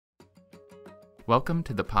Welcome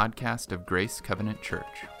to the podcast of Grace Covenant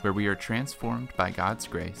Church, where we are transformed by God's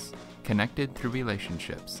grace, connected through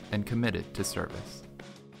relationships, and committed to service.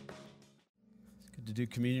 It's good to do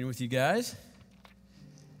communion with you guys.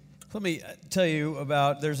 Let me tell you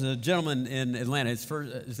about, there's a gentleman in Atlanta.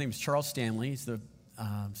 His name is Charles Stanley. He's the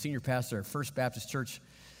senior pastor at First Baptist Church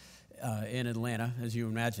in Atlanta. As you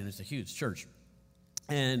imagine, it's a huge church.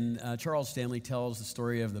 And Charles Stanley tells the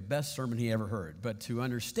story of the best sermon he ever heard. But to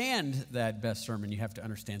understand that best sermon, you have to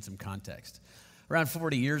understand some context. Around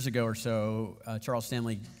 40 years ago or so, Charles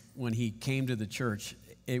Stanley, when he came to the church,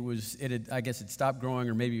 it stopped growing,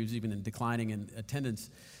 or maybe it was even declining in attendance.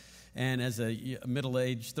 And as a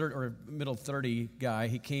middle-aged middle 30 guy,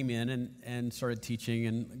 he came in and started teaching,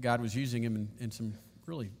 and God was using him in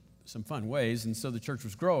some fun ways. And so the church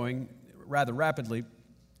was growing rather rapidly.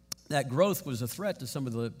 That growth was a threat to some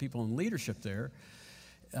of the people in leadership there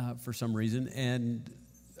for some reason, and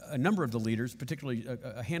a number of the leaders, particularly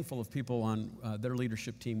a handful of people on their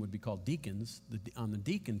leadership team would be called deacons. On the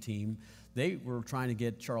deacon team, they were trying to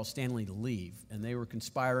get Charles Stanley to leave, and they were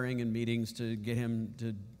conspiring in meetings to get him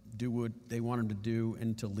to do what they wanted him to do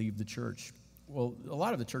and to leave the church. Well, a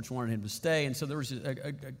lot of the church wanted him to stay, and so there was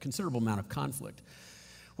a considerable amount of conflict.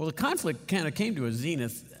 Well, the conflict kind of came to a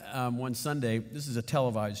zenith one Sunday. This is a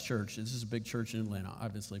televised church. This is a big church in Atlanta,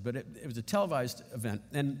 obviously, but it was a televised event.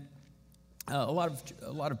 And a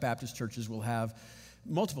lot of Baptist churches will have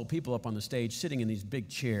multiple people up on the stage sitting in these big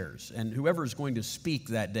chairs, and whoever is going to speak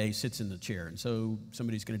that day sits in the chair. And so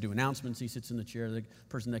somebody's going to do announcements, he sits in the chair. The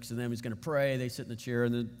person next to them is going to pray, they sit in the chair,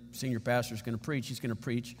 and the senior pastor is going to preach, he's going to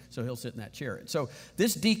preach, so he'll sit in that chair. And so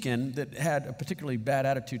this deacon that had a particularly bad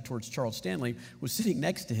attitude towards Charles Stanley was sitting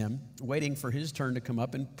next to him, waiting for his turn to come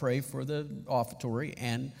up and pray for the offertory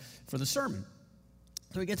and for the sermon.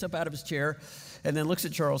 So he gets up out of his chair and then looks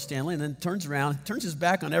at Charles Stanley and then turns around, turns his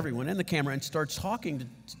back on everyone and the camera and starts talking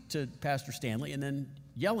to Pastor Stanley and then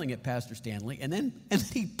yelling at Pastor Stanley. And then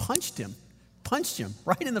he punched him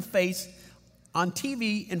right in the face on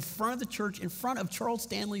TV in front of the church, in front of Charles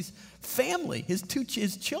Stanley's family, his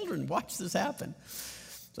children. Watch this happen.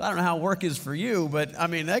 So I don't know how work is for you, but I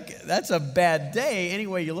mean, that's a bad day any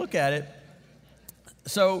way you look at it.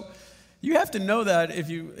 So you have to know that if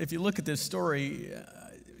you look at this story,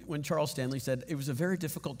 when Charles Stanley said, it was a very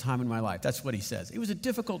difficult time in my life. That's what he says. It was a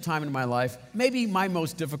difficult time in my life, maybe my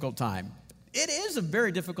most difficult time. It is a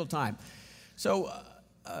very difficult time. So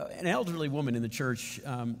an elderly woman in the church,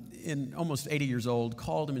 in almost 80 years old,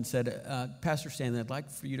 called him and said, Pastor Stanley, I'd like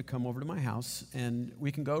for you to come over to my house, and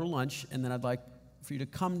we can go to lunch, and then I'd like for you to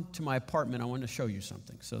come to my apartment. I want to show you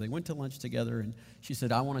something. So they went to lunch together, and she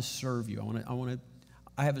said, I want to serve you.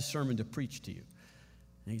 I have a sermon to preach to you.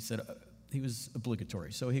 And he said, he was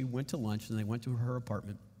obligatory. So he went to lunch, and they went to her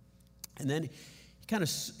apartment. And then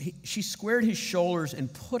she squared his shoulders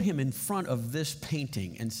and put him in front of this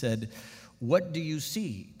painting and said, what do you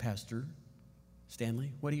see, Pastor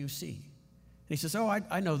Stanley? What do you see? And he says,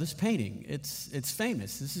 I know this painting. It's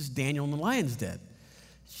famous. This is Daniel in the Lion's Den.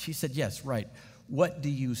 She said, yes, right. What do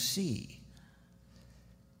you see?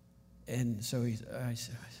 And so I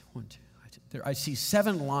said, 1, 2, I see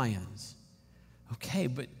 7 lions. Okay,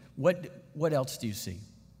 but what else do you see?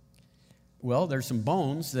 Well, there's some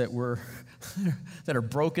bones that are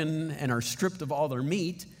broken and are stripped of all their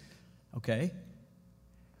meat. Okay.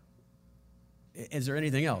 Is there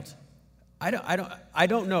anything else? I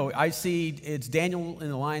don't know. I see it's Daniel in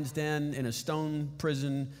the lion's den in a stone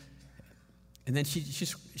prison. And then she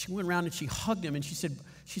went around and she hugged him and she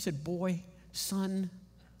said, boy, son,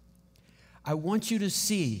 I want you to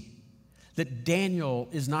see that Daniel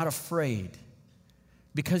is not afraid,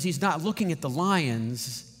 because he's not looking at the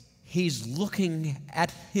lions, he's looking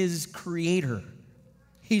at his Creator.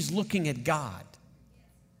 He's looking at God.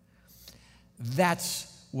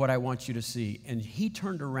 That's what I want you to see. And he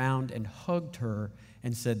turned around and hugged her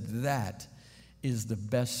and said, that is the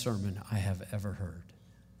best sermon I have ever heard.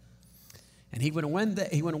 And he went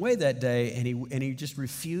away that day, and he just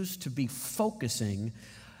refused to be focusing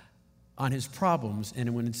on his problems, and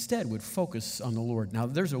instead would focus on the Lord. Now,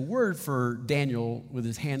 there's a word for Daniel with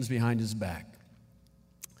his hands behind his back.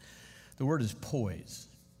 The word is poise.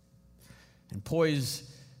 And poise,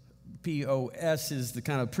 P-O-S, is the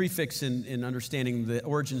kind of prefix in understanding the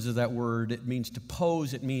origins of that word. It means to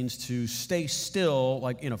pose. It means to stay still,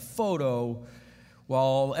 like in a photo,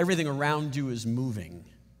 while everything around you is moving.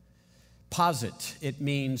 Posit, it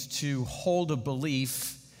means to hold a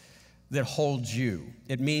belief that holds you.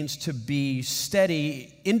 It means to be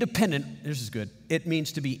steady, independent. This is good. It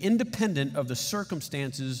means to be independent of the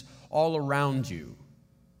circumstances all around you.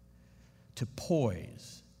 To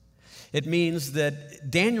poise. It means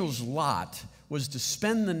that Daniel's lot was to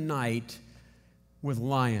spend the night with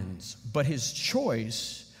lions, but his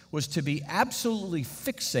choice was to be absolutely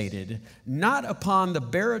fixated not upon the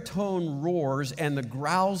baritone roars and the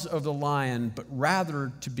growls of the lion, but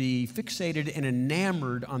rather to be fixated and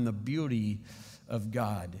enamored on the beauty of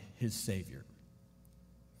God, his Savior.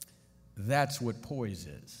 That's what poise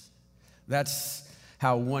is. That's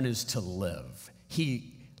how one is to live.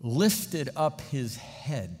 He lifted up his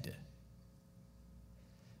head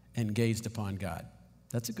and gazed upon God.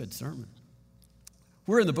 That's a good sermon.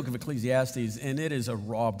 We're in the book of Ecclesiastes, and it is a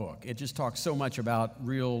raw book. It just talks so much about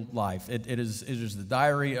real life. It is the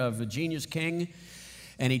diary of a genius king,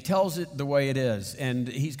 and he tells it the way it is. And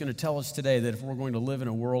he's going to tell us today that if we're going to live in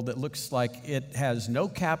a world that looks like it has no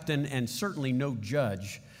captain and certainly no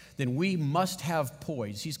judge, then we must have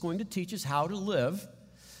poise. He's going to teach us how to live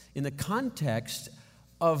in the context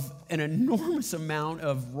of an enormous amount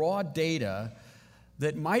of raw data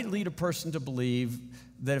that might lead a person to believe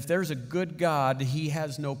that if there's a good God, he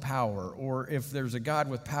has no power, or if there's a God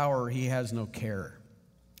with power, he has no care.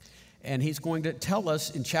 And he's going to tell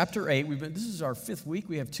us in chapter 8, this is our 5th week,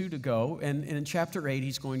 we have 2 to go, and in chapter 8,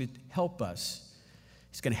 he's going to help us.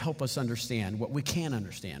 He's going to help us understand what we can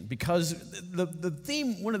understand, because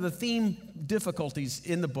one of the theme difficulties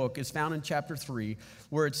in the book is found in chapter 3,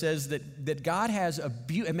 where it says that God has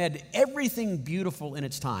made everything beautiful in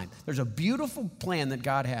its time. There's a beautiful plan that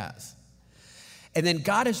God has. And then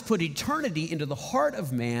God has put eternity into the heart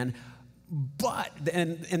of man,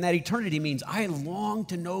 and that eternity means I long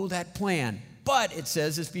to know that plan. But it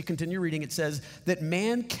says, as we continue reading, it says that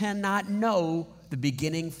man cannot know the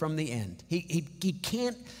beginning from the end. He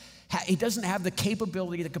can't. He doesn't have the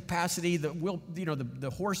capability, the capacity, the will, the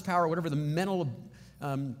horsepower, whatever, the mental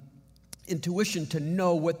intuition to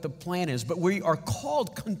know what the plan is. But we are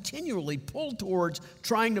called continually, pulled towards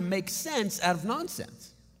trying to make sense out of nonsense.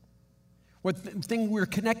 We're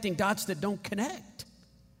connecting dots that don't connect.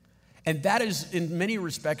 And that is, in many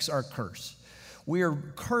respects, our curse. We are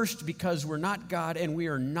cursed because we're not God and we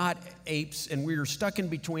are not apes, and we are stuck in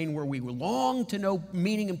between where we long to know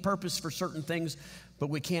meaning and purpose for certain things, but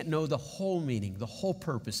we can't know the whole meaning, the whole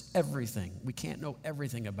purpose, everything. We can't know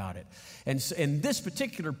everything about it. And so in this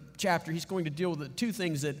particular chapter, he's going to deal with the 2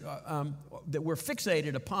 things that we're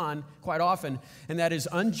fixated upon quite often, and that is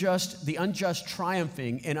the unjust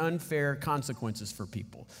triumphing and unfair consequences for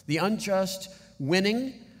people. The unjust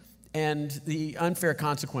winning and the unfair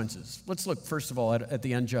consequences. Let's look, first of all, at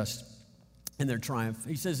the unjust and their triumph.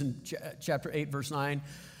 He says in chapter 8, verse 9,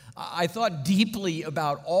 I thought deeply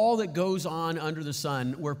about all that goes on under the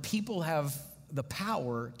sun where people have the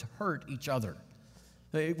power to hurt each other.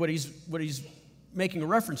 What he's making a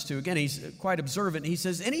reference to, again, he's quite observant. He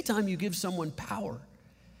says, anytime you give someone power,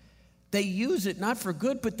 they use it not for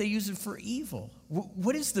good, but they use it for evil.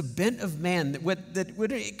 What is the bent of man?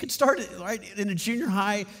 It could start right in a junior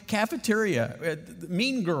high cafeteria,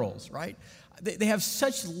 mean girls, right? They have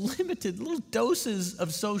such limited little doses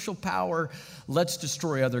of social power. Let's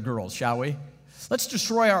destroy other girls, shall we? Let's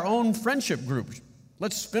destroy our own friendship group.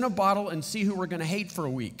 Let's spin a bottle and see who we're going to hate for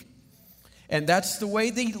a week. And that's the way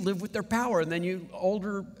they live with their power. And then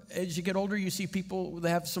as you get older, you see people that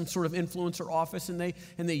have some sort of influence or office, and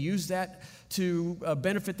they use that to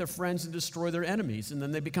benefit their friends and destroy their enemies. And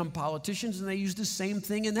then they become politicians, and they use the same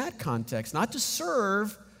thing in that context, not to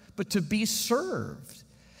serve, but to be served.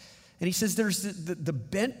 And he says there's the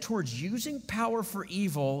bent towards using power for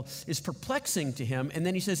evil is perplexing to him. And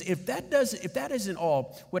then he says, if that isn't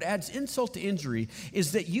all, what adds insult to injury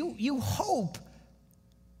is that you hope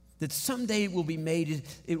that someday it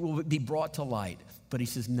will be brought to light. But he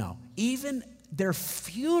says, no. Even their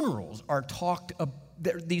funerals are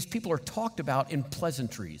these people are talked about in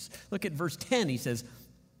pleasantries. Look at verse 10. He says,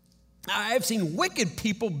 I have seen wicked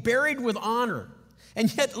people buried with honor.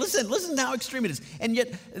 And yet, listen to how extreme it is. And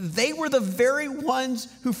yet, they were the very ones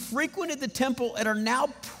who frequented the temple and are now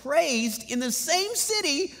praised in the same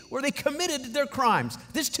city where they committed their crimes.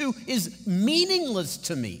 This too is meaningless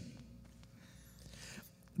to me.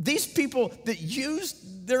 These people that use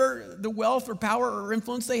the wealth or power or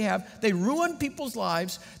influence they have, they ruin people's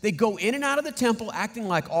lives. They go in and out of the temple acting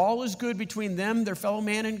like all is good between them, their fellow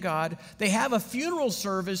man, and God. They have a funeral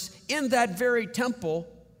service in that very temple,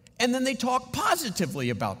 and then they talk positively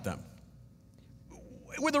about them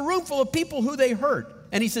with a room full of people who they hurt.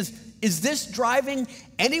 And he says, is this driving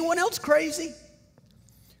anyone else crazy?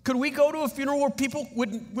 Could we go to a funeral where people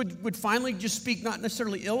would finally just speak not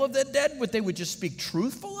necessarily ill of the dead, but they would just speak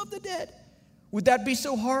truthful of the dead? Would that be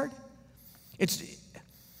so hard? It's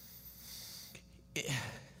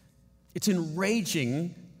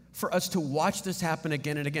enraging for us to watch this happen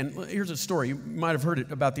again and again. Here's a story. You might have heard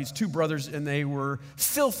it about these two brothers, and they were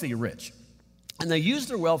filthy rich. And they used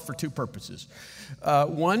their wealth for two purposes.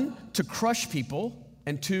 One, to crush people,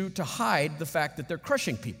 and two, to hide the fact that they're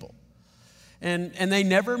crushing people. And they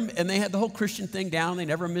had the whole Christian thing down. They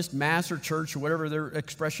never missed mass or church or whatever their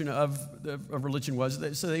expression of religion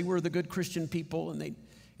was. So they were the good Christian people,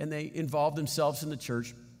 and they involved themselves in the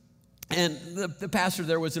church. And the pastor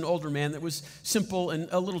there was an older man that was simple and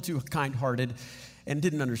a little too kind-hearted and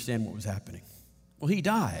didn't understand what was happening. Well, he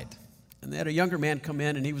died. And they had a younger man come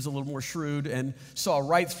in, and he was a little more shrewd and saw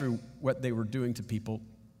right through what they were doing to people.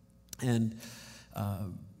 And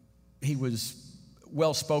he was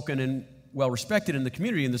well-spoken and well-respected in the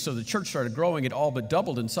community, and so the church started growing. It all but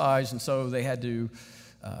doubled in size, and so they had to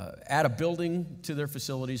add a building to their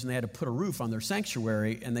facilities, and they had to put a roof on their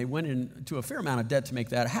sanctuary, and they went into a fair amount of debt to make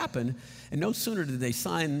that happen. And no sooner did they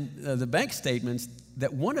sign the bank statements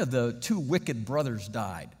that one of the two wicked brothers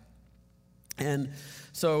died. And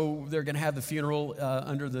so they're going to have the funeral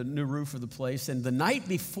under the new roof of the place, and the night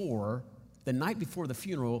before the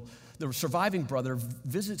funeral, the surviving brother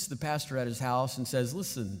visits the pastor at his house and says,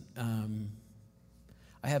 listen,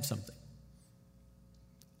 I have something,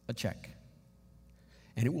 a check.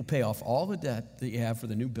 And it will pay off all the debt that you have for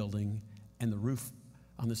the new building and the roof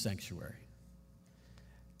on the sanctuary.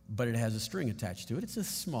 But it has a string attached to it. It's a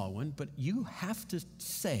small one, but you have to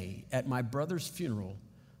say at my brother's funeral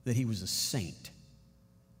that he was a saint.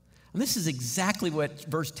 And this is exactly what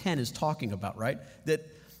verse 10 is talking about, right? That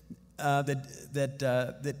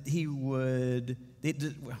he would.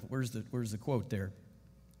 Where's the quote there?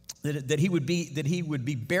 That he would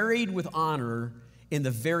be buried with honor in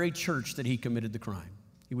the very church that he committed the crime.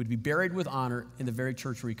 He would be buried with honor in the very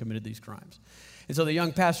church where he committed these crimes. And so the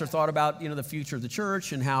young pastor thought about the future of the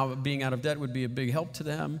church and how being out of debt would be a big help to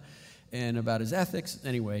them, and about his ethics.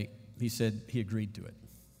 Anyway, he said he agreed to it.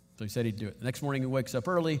 So he said he'd do it. The next morning he wakes up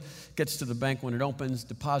early, gets to the bank when it opens,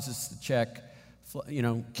 deposits the check,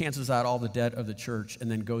 cancels out all the debt of the church, and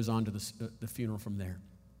then goes on to the funeral from there.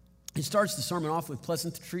 He starts the sermon off with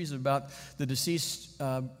pleasantries about the deceased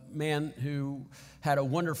man who had a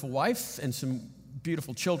wonderful wife and some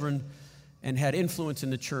beautiful children and had influence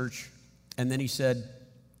in the church. And then he said,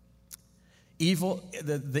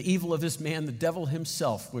 the evil of this man, the devil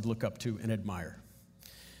himself would look up to and admire.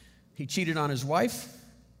 He cheated on his wife.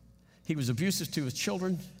 He was abusive to his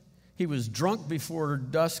children. He was drunk before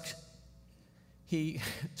dusk. He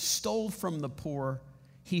stole from the poor.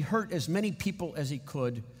 He hurt as many people as he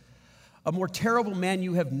could. A more terrible man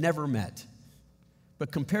you have never met.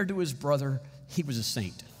 But compared to his brother, he was a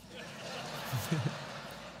saint.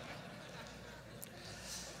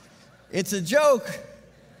 It's a joke,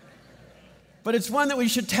 but it's one that we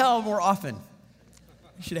should tell more often.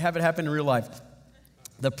 We should have it happen in real life.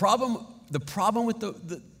 The problem with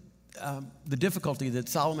the difficulty that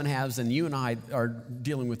Solomon has, and you and I are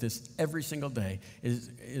dealing with this every single day,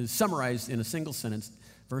 is summarized in a single sentence,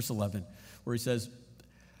 verse 11, where he says,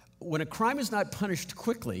 when a crime is not punished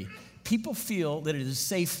quickly, people feel that it is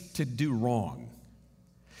safe to do wrong.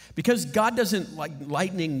 Because God doesn't like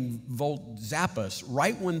lightning bolt zap us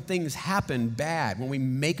right when things happen bad, when we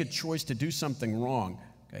make a choice to do something wrong.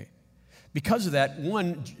 Okay? Because of that,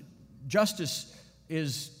 one, justice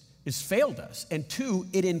is failed us, and two,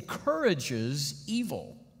 it encourages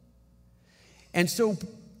evil. And so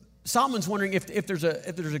Solomon's wondering if there's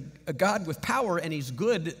a God with power and he's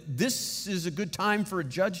good, this is a good time for a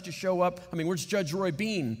judge to show up. I mean, where's Judge Roy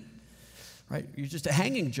Bean? Right? You're just a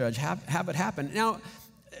hanging judge. Have it happen. Now,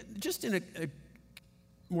 just in a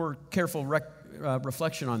more careful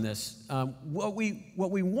reflection on this, what we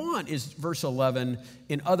want is verse 11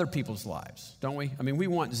 in other people's lives, don't we? I mean, we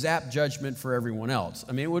want zap judgment for everyone else.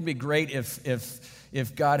 I mean, it would be great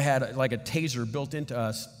if God had like a taser built into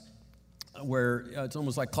us, where it's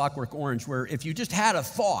almost like Clockwork Orange, where if you just had a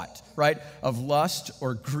thought, right, of lust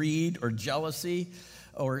or greed or jealousy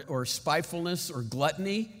or spitefulness or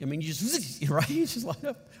gluttony, I mean, you just line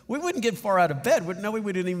up. We wouldn't get far out of bed. We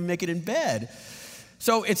wouldn't even make it in bed.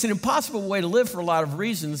 So it's an impossible way to live for a lot of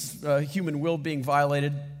reasons, human will being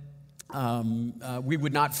violated. We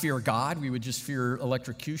would not fear God. We would just fear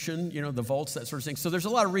electrocution, the volts, that sort of thing. So there's a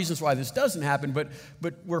lot of reasons why this doesn't happen, but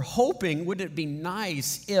we're hoping, wouldn't it be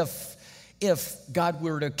nice if God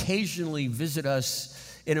were to occasionally visit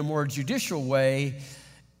us in a more judicial way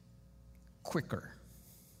quicker?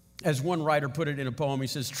 As one writer put it in a poem, he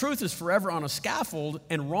says, truth is forever on a scaffold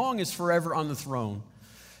and wrong is forever on the throne.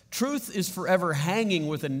 Truth is forever hanging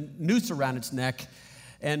with a noose around its neck,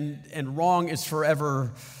 and wrong is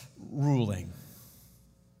forever ruling.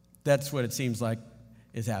 That's what it seems like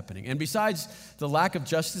is happening. And besides the lack of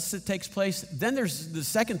justice that takes place, then there's the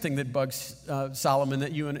second thing that bugs Solomon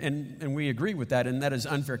that you and we agree with that, and that is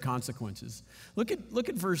unfair consequences. Look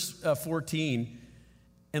at verse 14,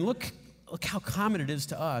 and look how common it is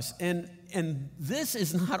to us. And this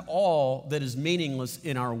is not all that is meaningless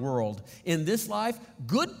in our world. In this life,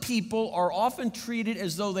 good people are often treated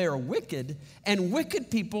as though they are wicked, and wicked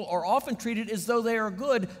people are often treated as though they are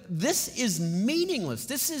good. This is meaningless.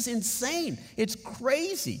 This is insane. It's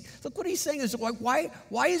crazy. Look what he's saying. Is why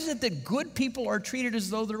is it that good people are treated as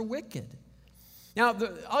though they're wicked? Now,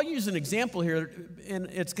 I'll use an example here, and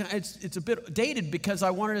it's a bit dated because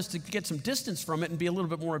I wanted us to get some distance from it and be a little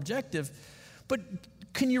bit more objective. But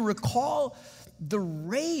can you recall the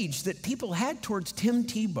rage that people had towards Tim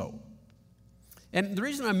Tebow? And the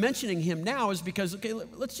reason I'm mentioning him now is because, okay,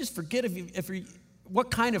 let's just forget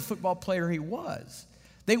what kind of football player he was.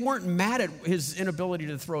 They weren't mad at his inability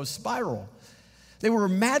to throw a spiral. They were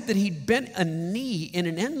mad that he'd bent a knee in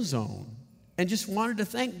an end zone and just wanted to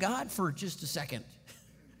thank God for just a second.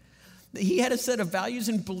 He had a set of values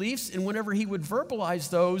and beliefs, and whenever he would verbalize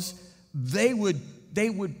those, they would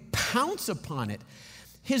pounce upon it.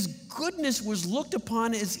 His goodness was looked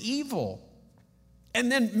upon as evil.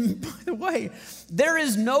 And then, by the way, there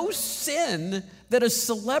is no sin that a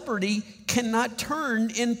celebrity cannot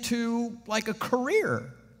turn into like a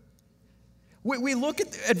career. We look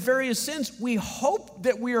at various sins. We hope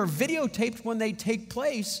that we are videotaped when they take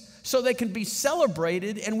place so they can be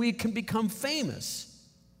celebrated and we can become famous.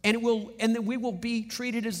 And that we will be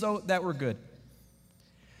treated as though that were good.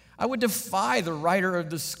 I would defy the writer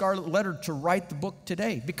of the Scarlet Letter to write the book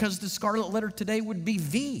today, because the Scarlet Letter today would be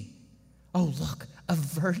V. Oh, look, a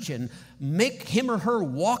virgin. Make him or her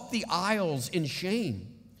walk the aisles in shame.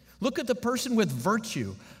 Look at the person with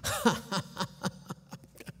virtue.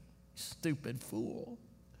 Stupid fool.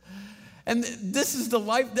 And this is the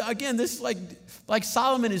life, again, this is like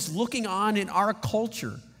Solomon is looking on in our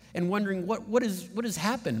culture and wondering what has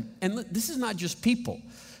happened. And this is not just people.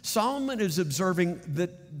 Solomon is observing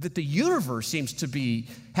that the universe seems to be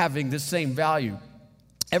having the same value.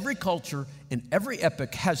 Every culture and every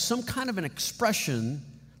epoch has some kind of an expression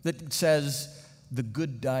that says, the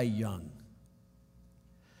good die young.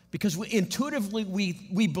 Because intuitively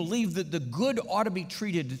we believe that the good ought to be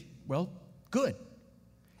treated, well, good.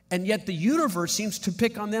 And yet the universe seems to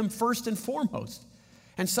pick on them first and foremost.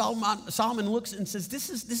 And Solomon looks and says, this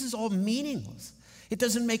is all meaningless. It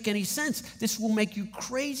doesn't make any sense. This will make you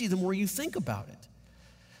crazy the more you think about it.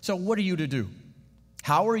 So what are you to do?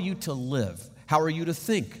 How are you to live? How are you to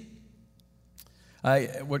think?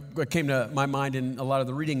 What came to my mind in a lot of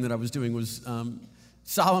the reading that I was doing was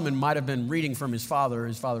Solomon might have been reading from his father.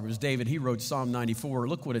 His father was David. He wrote Psalm 94.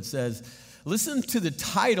 Look what it says. Listen to the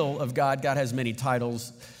title of God. God has many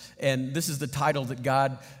titles. And this is the title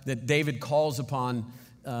that David calls upon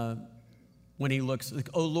when he looks, like,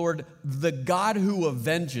 oh Lord, the God who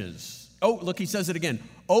avenges. Oh, look, he says it again.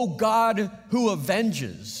 Oh God who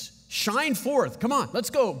avenges, shine forth. Come on,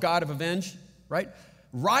 let's go, God of avenge, right?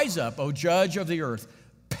 Rise up, O judge of the earth.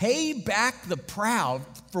 Pay back the proud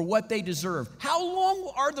for what they deserve. How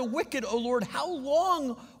long are the wicked, O Lord? How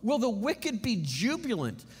long will the wicked be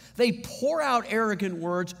jubilant? They pour out arrogant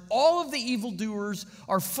words. All of the evildoers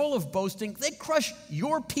are full of boasting. They crush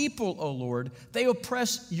your people, O Lord. They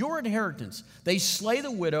oppress your inheritance. They slay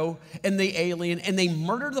the widow and the alien, and they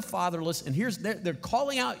murder the fatherless. And they're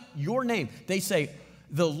calling out your name. They say,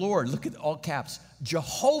 the Lord, look at all caps,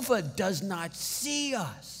 Jehovah does not see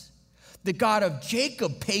us. The God of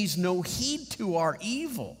Jacob pays no heed to our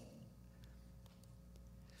evil.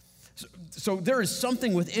 So there is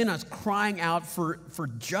something within us crying out for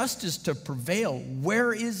justice to prevail.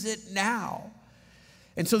 Where is it now?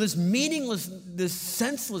 And so this this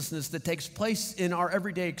senselessness that takes place in our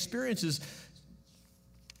everyday experiences,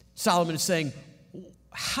 Solomon is saying,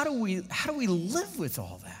 how do we live with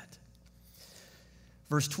all that?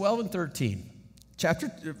 Verse 12 and 13.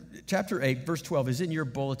 Chapter 8, verse 12 is in your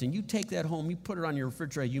bulletin. You take that home, you put it on your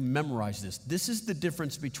refrigerator, you memorize this. This is the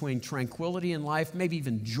difference between tranquility in life, maybe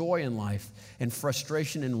even joy in life, and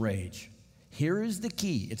frustration and rage. Here is the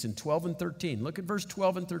key. It's in 12 and 13. Look at verse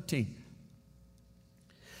 12 and 13.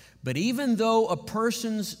 But even though a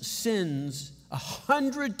person sins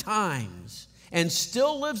 100 times and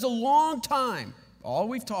still lives a long time, all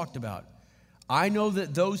we've talked about, I know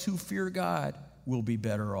that those who fear God will be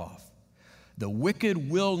better off. The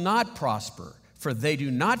wicked will not prosper, for they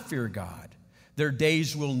do not fear God. Their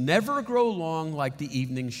days will never grow long like the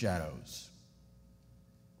evening shadows.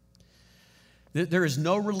 There is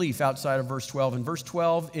no relief outside of verse 12. And verse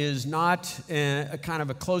 12 is not a kind of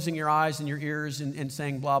a closing your eyes and your ears and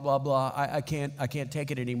saying, blah, blah, blah, I can't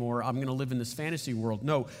take it anymore. I'm going to live in this fantasy world.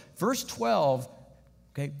 No, verse 12,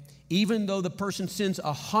 okay, even though the person sins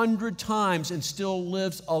 100 times and still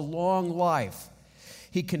lives a long life,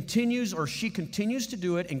 he continues or she continues to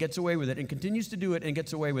do it and gets away with it and continues to do it and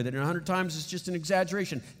gets away with it. And 100 times is just an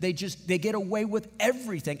exaggeration. They get away with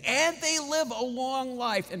everything and they live a long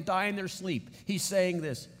life and die in their sleep. He's saying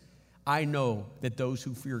this, I know that those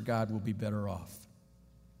who fear God will be better off.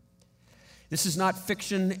 This is not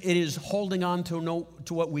fiction. It is holding on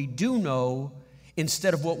to what we do know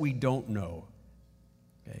instead of what we don't know.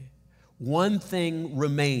 Okay? One thing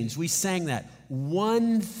remains. We sang that.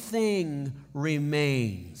 One thing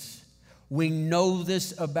remains. We know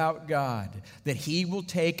this about God, that He will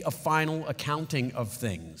take a final accounting of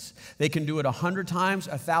things. They can do it 100 times,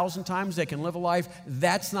 1,000 times. They can live a life.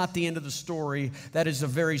 That's not the end of the story. That is a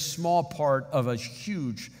very small part of a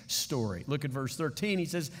huge story. Look at verse 13. He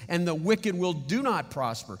says, and the wicked do not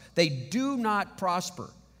prosper. They do not prosper.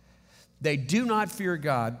 They do not fear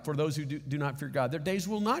God. For those who do not fear God, their days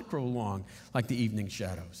will not grow long like the evening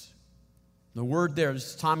shadows. The word there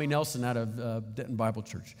is Tommy Nelson out of Denton Bible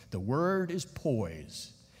Church. The word is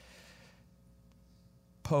poise.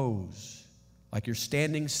 Pose, like you're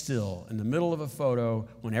standing still in the middle of a photo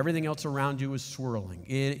when everything else around you is swirling.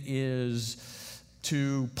 It is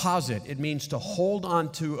to posit. It means to hold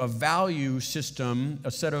on to a value system,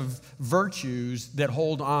 a set of virtues that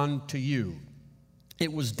hold on to you.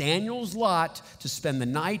 It was Daniel's lot to spend the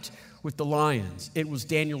night with the lions. It was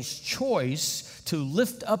Daniel's choice to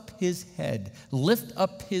lift up his head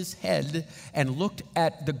and looked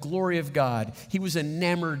at the glory of God. He was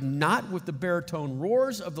enamored not with the baritone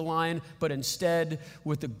roars of the lion, but instead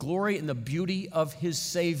with the glory and the beauty of his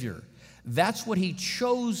Savior. That's what he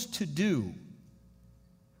chose to do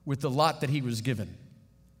with the lot that he was given.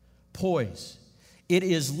 Poise. It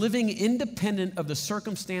is living independent of the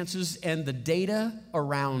circumstances and the data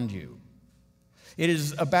around you. It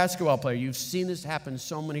is a basketball player. You've seen this happen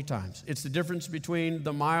so many times. It's the difference between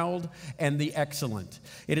the mild and the excellent.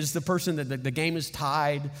 It is the person that the game is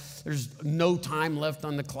tied. There's no time left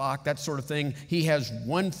on the clock, that sort of thing. He has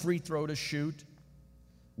one free throw to shoot.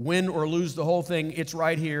 Win or lose the whole thing, it's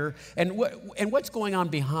right here. And what's going on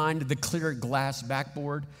behind the clear glass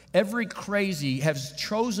backboard? Every crazy has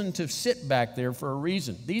chosen to sit back there for a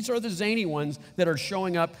reason. These are the zany ones that are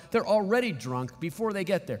showing up. They're already drunk before they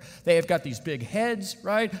get there. They have got these big heads,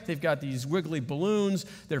 right? They've got these wiggly balloons.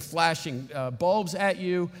 They're flashing bulbs at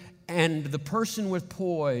you. And the person with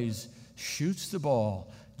poise shoots the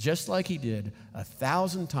ball just like he did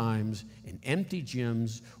 1,000 times in empty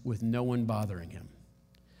gyms with no one bothering him.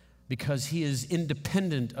 Because he is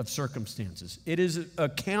independent of circumstances. It is a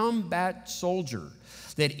combat soldier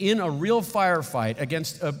that in a real firefight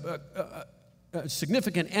against a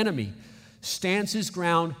significant enemy stands his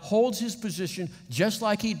ground, holds his position just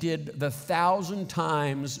like he did the 1,000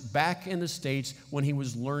 times back in the States when he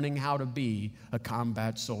was learning how to be a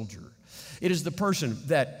combat soldier. It is the person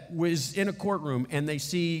that was in a courtroom and they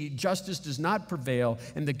see justice does not prevail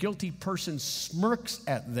and the guilty person smirks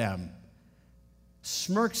at them,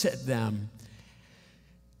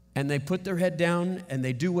 and they put their head down and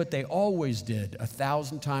they do what they always did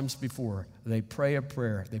 1,000 times before. They pray a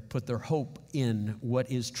prayer. They put their hope in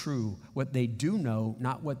what is true, what they do know,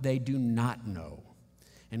 not what they do not know.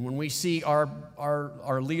 And when we see our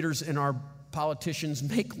leaders and our politicians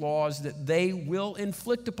make laws that they will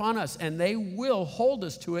inflict upon us and they will hold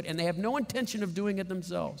us to it, and they have no intention of doing it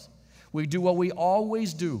themselves. We do what we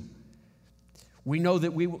always do. We know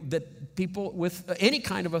that people with any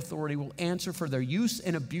kind of authority will answer for their use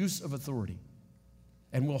and abuse of authority.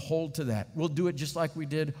 And we'll hold to that. We'll do it just like we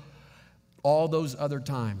did all those other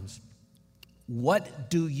times. What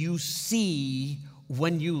do you see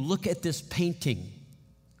when you look at this painting?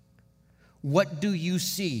 What do you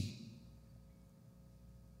see?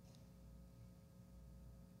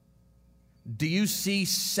 Do you see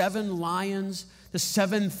 7 lions? The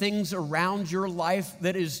 7 things around your life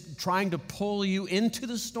that is trying to pull you into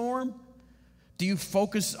the storm? Do you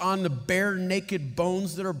focus on the bare, naked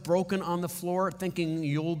bones that are broken on the floor, thinking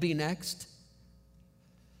you'll be next?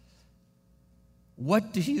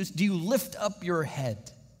 What do you lift up your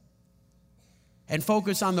head and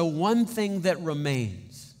focus on the one thing that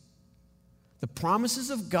remains? The promises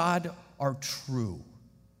of God are true.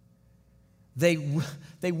 They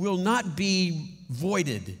will not be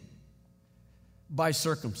voided by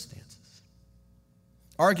circumstances.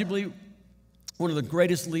 Arguably, one of the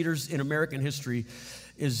greatest leaders in American history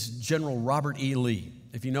is General Robert E. Lee.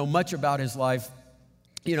 If you know much about his life,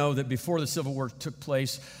 You know that before the Civil War took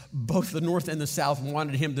place, both the North and the South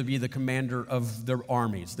wanted him to be the commander of their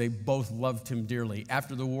armies. They both loved him dearly.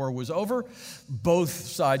 After the war was over, both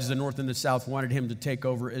sides, the North and the South, wanted him to take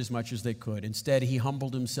over as much as they could. Instead, he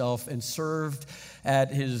humbled himself and served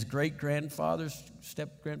at his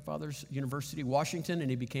step-grandfather's university, Washington,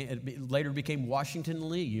 and it later became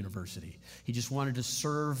Washington Lee University. He just wanted to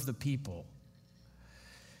serve the people.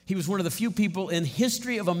 He was one of the few people in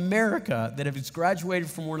history of America that have graduated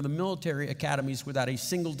from one of the military academies without a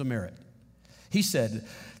single demerit. He said,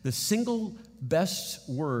 the single best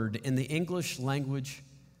word in the English language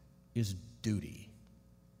is duty.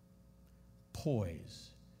 Poise,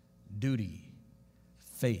 duty,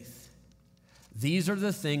 faith. These are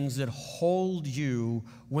the things that hold you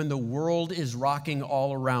when the world is rocking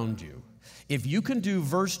all around you. If you can do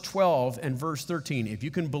verse 12 and verse 13, if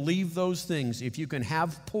you can believe those things, if you can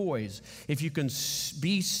have poise, if you can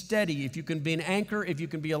be steady, if you can be an anchor, if you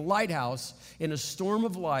can be a lighthouse in a storm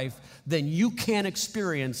of life, then you can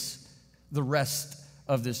experience the rest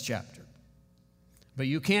of this chapter. But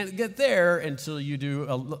you can't get there until you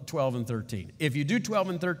do 12 and 13. If you do 12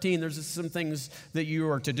 and 13, there's some things that you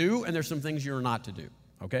are to do, and there's some things you're not to do,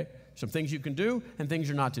 okay? Some things you can do and things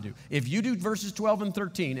you're not to do. If you do verses 12 and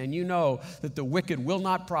 13 and you know that the wicked will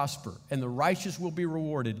not prosper and the righteous will be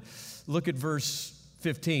rewarded, look at verse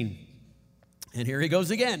 15. And here he goes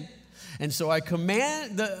again. And so I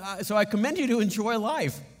commend you to enjoy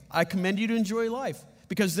life. I commend you to enjoy life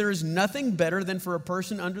because there is nothing better than for a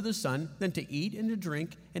person under the sun than to eat and to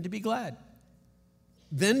drink and to be glad.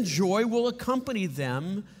 Then joy will accompany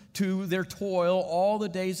them to their toil all the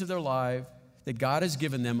days of their life that God has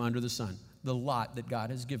given them under the sun, the lot that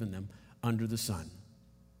God has given them under the sun.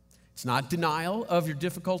 It's not denial of your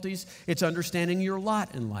difficulties. It's understanding your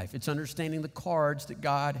lot in life. It's understanding the cards that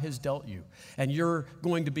God has dealt you. And you're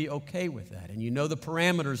going to be okay with that. And you know the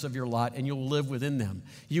parameters of your lot, and you'll live within them.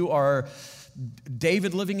 You are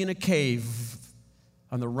David living in a cave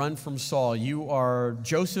on the run from Saul. You are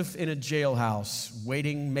Joseph in a jailhouse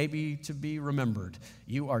waiting maybe to be remembered.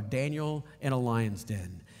 You are Daniel in a lion's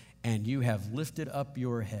den. And you have lifted up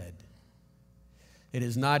your head. It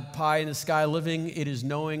is not pie in the sky living. It is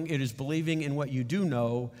knowing, it is believing in what you do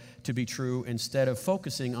know to be true instead of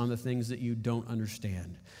focusing on the things that you don't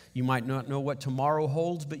understand. You might not know what tomorrow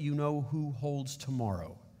holds, but you know who holds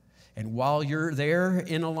tomorrow. And while you're there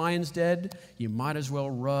in a lion's den, you might as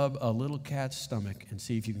well rub a little cat's stomach and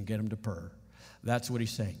see if you can get him to purr. That's what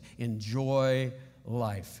he's saying. Enjoy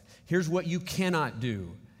life. Here's what you cannot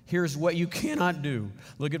do. Here's what you cannot do.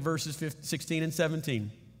 Look at verses 16 and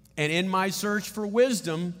 17. And in my search for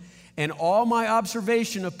wisdom and all my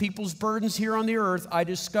observation of people's burdens here on the earth, I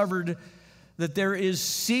discovered that there is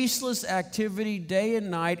ceaseless activity day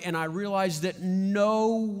and night, and I realized that no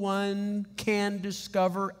one can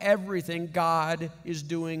discover everything God is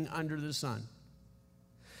doing under the sun.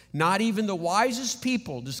 Not even the wisest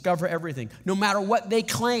people discover everything, no matter what they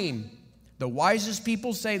claim. The wisest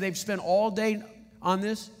people say they've spent all day on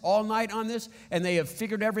this, all night on this, and they have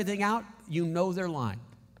figured everything out. You know they're lying.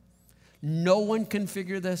 No one can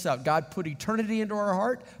figure this out. God put eternity into our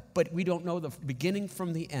heart, but we don't know the beginning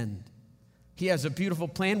from the end. He has a beautiful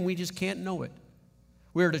plan. We just can't know it.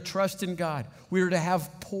 We are to trust in God. We are to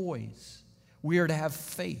have poise. We are to have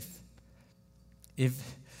faith. If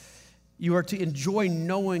you are to enjoy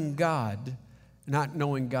knowing God, not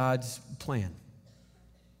knowing God's plan.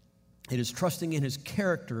 It is trusting in his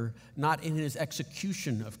character, not in his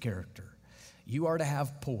execution of character. You are to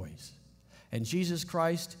have poise. And Jesus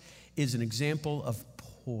Christ is an example of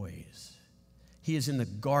poise. He is in the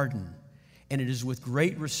garden, and it is with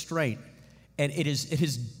great restraint. And it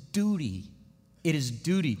is duty. It is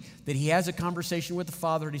duty that he has a conversation with the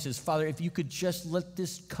Father, and he says, Father, if you could just let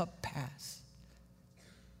this cup pass,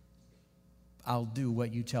 I'll do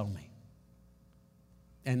what you tell me.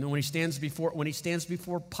 And when he stands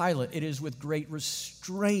before Pilate, it is with great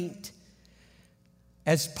restraint.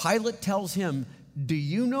 As Pilate tells him, do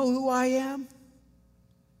you know who I am?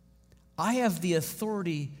 I have the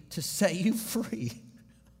authority to set you free.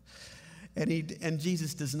 And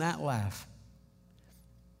Jesus does not laugh.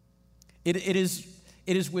 It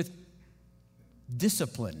is with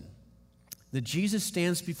discipline that Jesus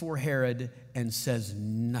stands before Herod and says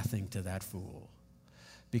nothing to that fool.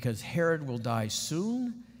 Because Herod will die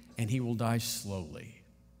soon, and he will die slowly.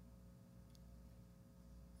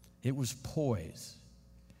 It was poise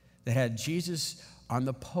that had Jesus on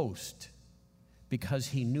the post because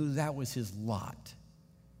he knew that was his lot.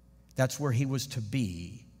 That's where he was to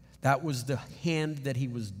be. That was the hand that he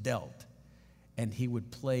was dealt, and he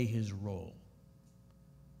would play his role.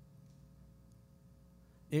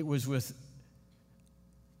 It was with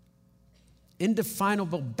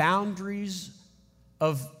indefinable boundaries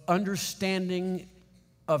of understanding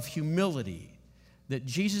of humility, that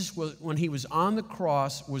Jesus, when he was on the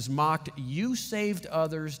cross, was mocked. You saved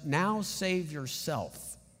others, now save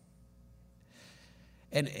yourself.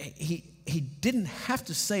 And he didn't have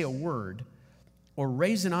to say a word or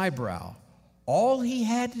raise an eyebrow. All he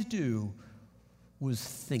had to do was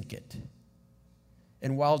think it.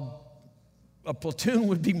 And while a platoon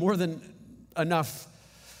would be more than enough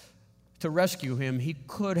to rescue him, he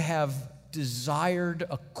could have desired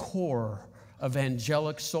a corps of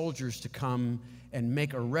angelic soldiers to come and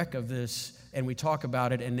make a wreck of this, and we talk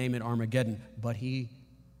about it and name it Armageddon. But he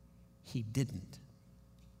didn't.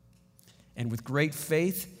 And with great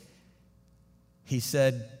faith, he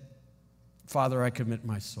said, Father, I commit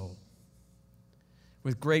my soul.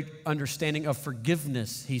 With great understanding of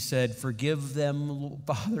forgiveness, he said, forgive them,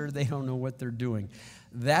 Father, they don't know what they're doing.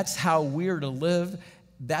 That's how we're to live.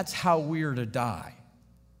 That's how we're to die.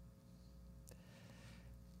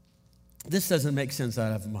 This doesn't make sense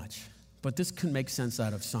out of much, but this can make sense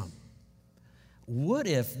out of some. What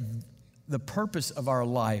if the purpose of our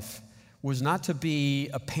life was not to be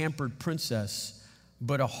a pampered princess,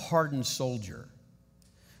 but a hardened soldier?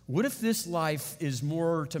 What if this life is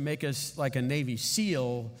more to make us like a Navy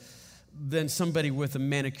SEAL than somebody with a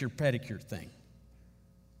manicure pedicure thing?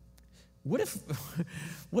 What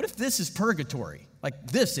if this is purgatory,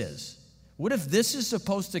 like this is? What if this is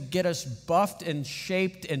supposed to get us buffed and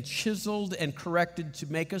shaped and chiseled and corrected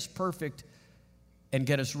to make us perfect and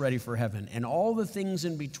get us ready for heaven? And all the things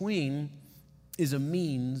in between is a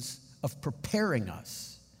means of preparing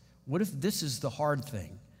us. What if this is the hard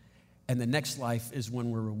thing and the next life is when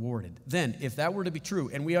we're rewarded? Then, if that were to be true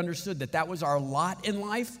and we understood that that was our lot in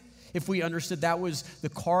life, if we understood that was the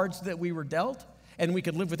cards that we were dealt and we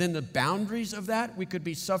could live within the boundaries of that, we could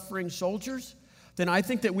be suffering soldiers, then I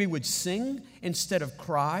think that we would sing instead of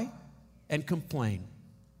cry and complain.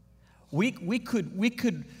 We could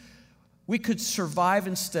survive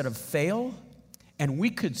instead of fail, and we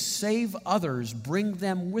could save others, bring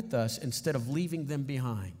them with us instead of leaving them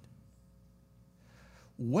behind.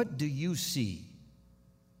 What do you see?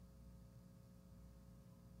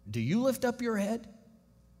 Do you lift up your head?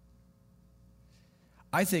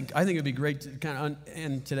 I think it'd be great to kind of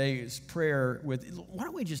end today's prayer with, why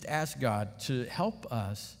don't we just ask God to help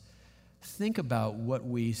us think about what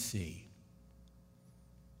we see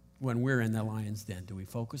when we're in the lion's den. Do we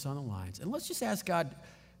focus on the lions? And let's just ask God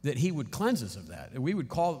that he would cleanse us of that. We would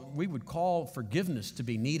call forgiveness to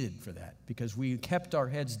be needed for that, because we kept our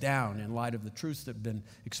heads down in light of the truths that have been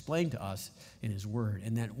explained to us in his word,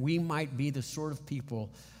 and that we might be the sort of people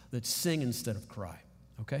that sing instead of cry.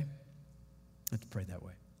 Okay? Let's pray that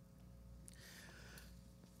way.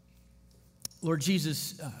 Lord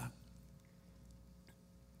Jesus,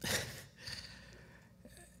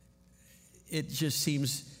 it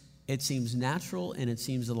seems natural, and it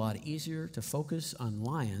seems a lot easier to focus on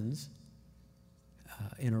lions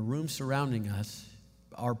in a room surrounding us,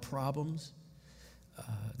 our problems,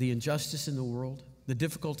 the injustice in the world, the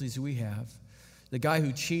difficulties we have, the guy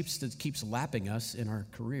who cheats that keeps lapping us in our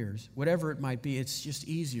careers, whatever it might be. It's just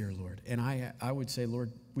easier, Lord. And I would say,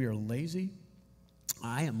 Lord, we are lazy.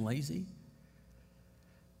 I am lazy.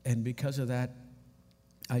 And because of that,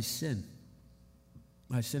 I sin.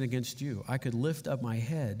 I sin against you. I could lift up my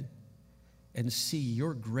head and see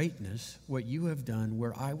your greatness, what you have done,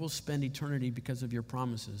 where I will spend eternity because of your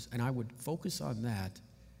promises. And I would focus on that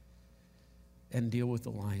and deal with the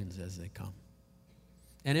lions as they come.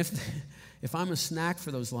 And if I'm a snack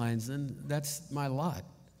for those lions, then that's my lot.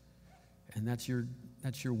 And that's your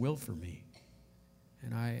will for me.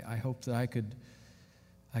 And I hope that I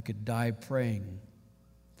could die praying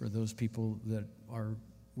for those people that are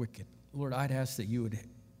wicked. Lord, I'd ask that you would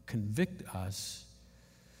convict us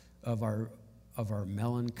of our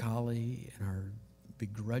melancholy and our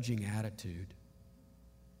begrudging attitude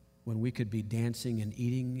when we could be dancing and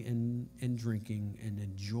eating and drinking and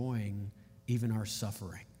enjoying even our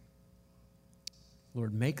suffering.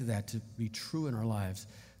 Lord, make that to be true in our lives,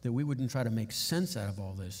 that we wouldn't try to make sense out of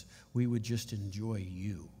all this. We would just enjoy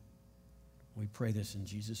you. We pray this in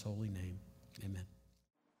Jesus' holy name. Amen.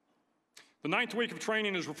 The 9th week of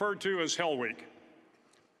training is referred to as Hell Week.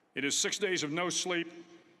 It is 6 days of no sleep,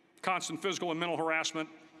 constant physical and mental harassment,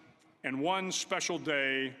 and one special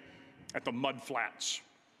day at the Mud Flats.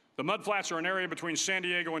 The Mud Flats are an area between San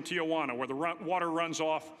Diego and Tijuana where the water runs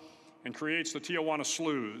off and creates the Tijuana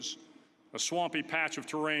Sloughs, a swampy patch of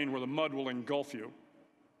terrain where the mud will engulf you.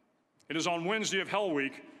 It is on Wednesday of Hell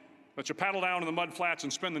Week that you paddle down to the Mud Flats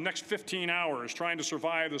and spend the next 15 hours trying to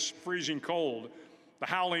survive this freezing cold, the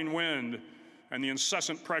howling wind, and the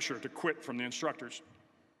incessant pressure to quit from the instructors.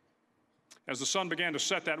 As the sun began to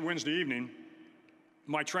set that Wednesday evening,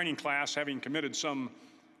 my training class, having committed some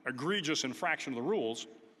egregious infraction of the rules,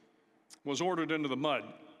 was ordered into the mud.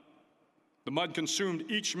 The mud consumed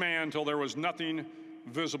each man till there was nothing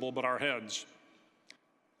visible but our heads.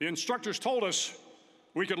 The instructors told us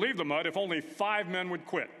we could leave the mud if only 5 men would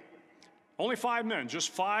quit. Only 5 men, just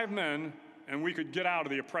 5 men, and we could get out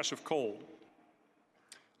of the oppressive cold.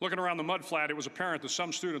 Looking around the mud flat, it was apparent that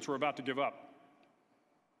some students were about to give up.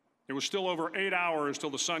 It was still over 8 hours till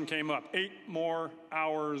the sun came up. 8 more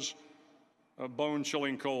hours of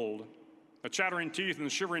bone-chilling cold. The chattering teeth and the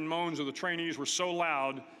shivering moans of the trainees were so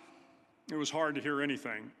loud, it was hard to hear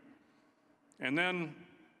anything. And then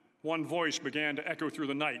one voice began to echo through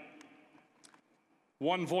the night.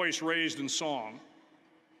 One voice raised in song.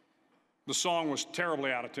 The song was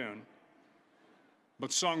terribly out of tune,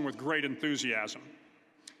 but sung with great enthusiasm.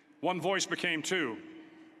 One voice became 2,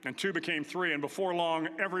 and 2 became 3, and before long,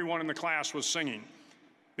 everyone in the class was singing.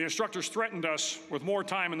 The instructors threatened us with more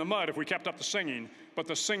time in the mud if we kept up the singing, but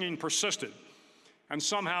the singing persisted. And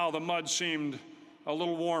somehow the mud seemed a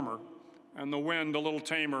little warmer, and the wind a little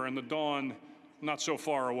tamer, and the dawn not so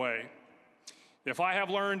far away. If I have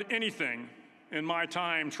learned anything in my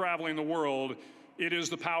time traveling the world, it is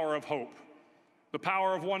the power of hope. The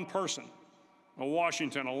power of one person, a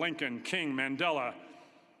Washington, a Lincoln, King, Mandela,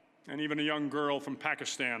 and even a young girl from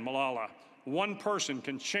Pakistan, Malala. One person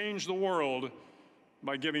can change the world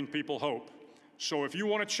by giving people hope. So if you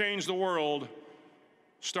want to change the world,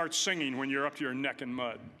 start singing when you're up to your neck in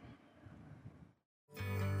mud.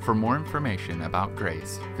 For more information about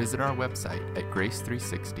Grace, visit our website at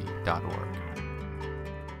grace360.org.